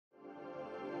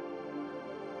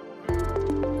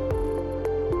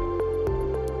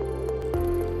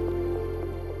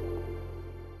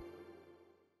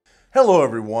Hello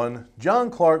everyone, John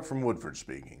Clark from Woodford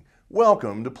speaking.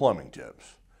 Welcome to Plumbing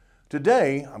Tips.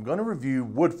 Today I'm going to review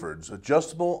Woodford's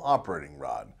Adjustable Operating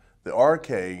Rod, the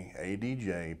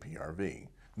RK-ADJ-PRV.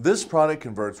 This product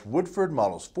converts Woodford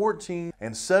Models 14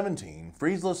 and 17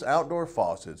 freezeless outdoor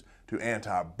faucets to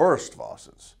anti-burst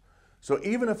faucets. So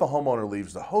even if a homeowner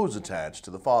leaves the hose attached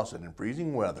to the faucet in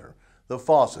freezing weather, the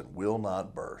faucet will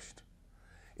not burst.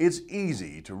 It's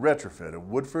easy to retrofit a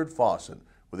Woodford faucet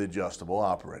with the adjustable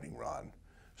operating rod.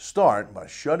 Start by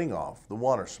shutting off the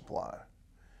water supply.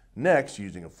 Next,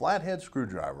 using a flathead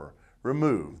screwdriver,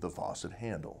 remove the faucet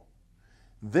handle.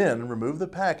 Then remove the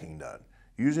packing nut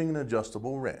using an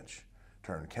adjustable wrench.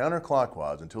 Turn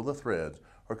counterclockwise until the threads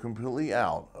are completely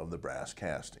out of the brass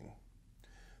casting.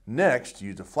 Next,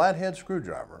 use a flathead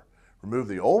screwdriver. Remove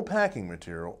the old packing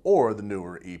material or the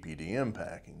newer EPDM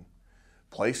packing.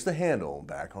 Place the handle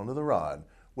back onto the rod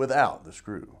without the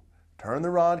screw. Turn the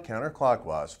rod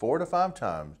counterclockwise 4 to 5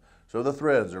 times so the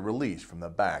threads are released from the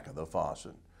back of the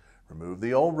faucet. Remove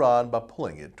the old rod by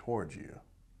pulling it towards you.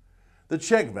 The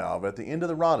check valve at the end of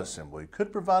the rod assembly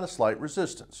could provide a slight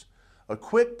resistance. A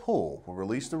quick pull will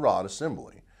release the rod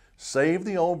assembly. Save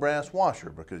the old brass washer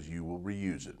because you will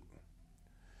reuse it.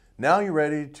 Now you're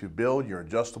ready to build your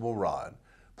adjustable rod.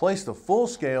 Place the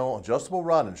full-scale adjustable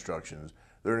rod instructions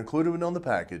that are included on the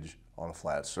package on a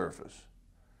flat surface.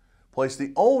 Place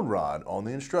the old rod on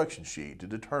the instruction sheet to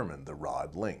determine the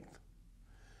rod length.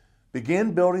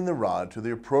 Begin building the rod to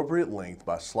the appropriate length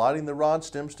by sliding the rod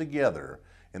stems together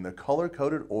in the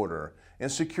color-coded order and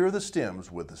secure the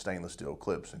stems with the stainless steel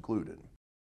clips included.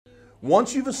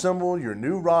 Once you've assembled your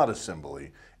new rod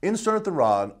assembly, insert the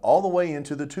rod all the way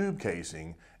into the tube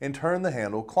casing and turn the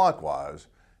handle clockwise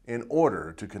in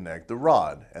order to connect the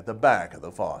rod at the back of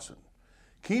the faucet.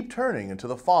 Keep turning until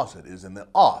the faucet is in the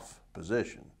off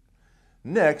position.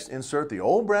 Next, insert the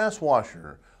old brass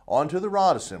washer onto the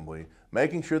rod assembly,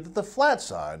 making sure that the flat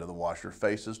side of the washer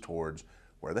faces towards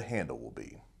where the handle will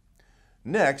be.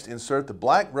 Next, insert the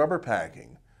black rubber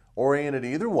packing, oriented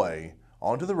either way,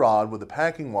 onto the rod with the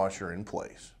packing washer in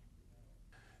place.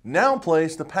 Now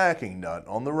place the packing nut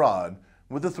on the rod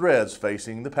with the threads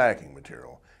facing the packing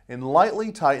material and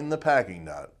lightly tighten the packing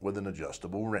nut with an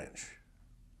adjustable wrench.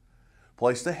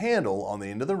 Place the handle on the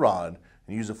end of the rod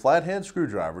and use a flathead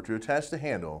screwdriver to attach the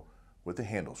handle with the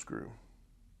handle screw.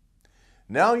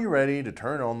 Now you're ready to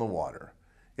turn on the water.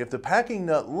 If the packing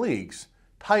nut leaks,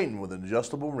 tighten with an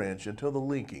adjustable wrench until the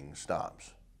leaking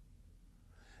stops.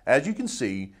 As you can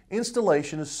see,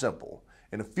 installation is simple.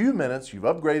 In a few minutes, you've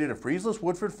upgraded a freezeless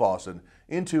Woodford faucet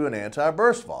into an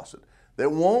anti-burst faucet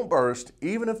that won't burst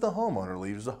even if the homeowner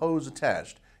leaves the hose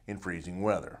attached in freezing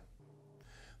weather.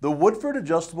 The Woodford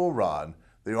Adjustable Rod,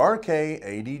 the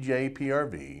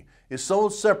RK-ADJ-PRV, is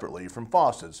sold separately from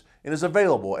faucets and is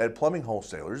available at plumbing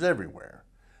wholesalers everywhere.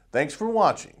 Thanks for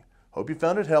watching. Hope you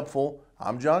found it helpful.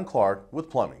 I'm John Clark with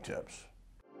Plumbing Tips.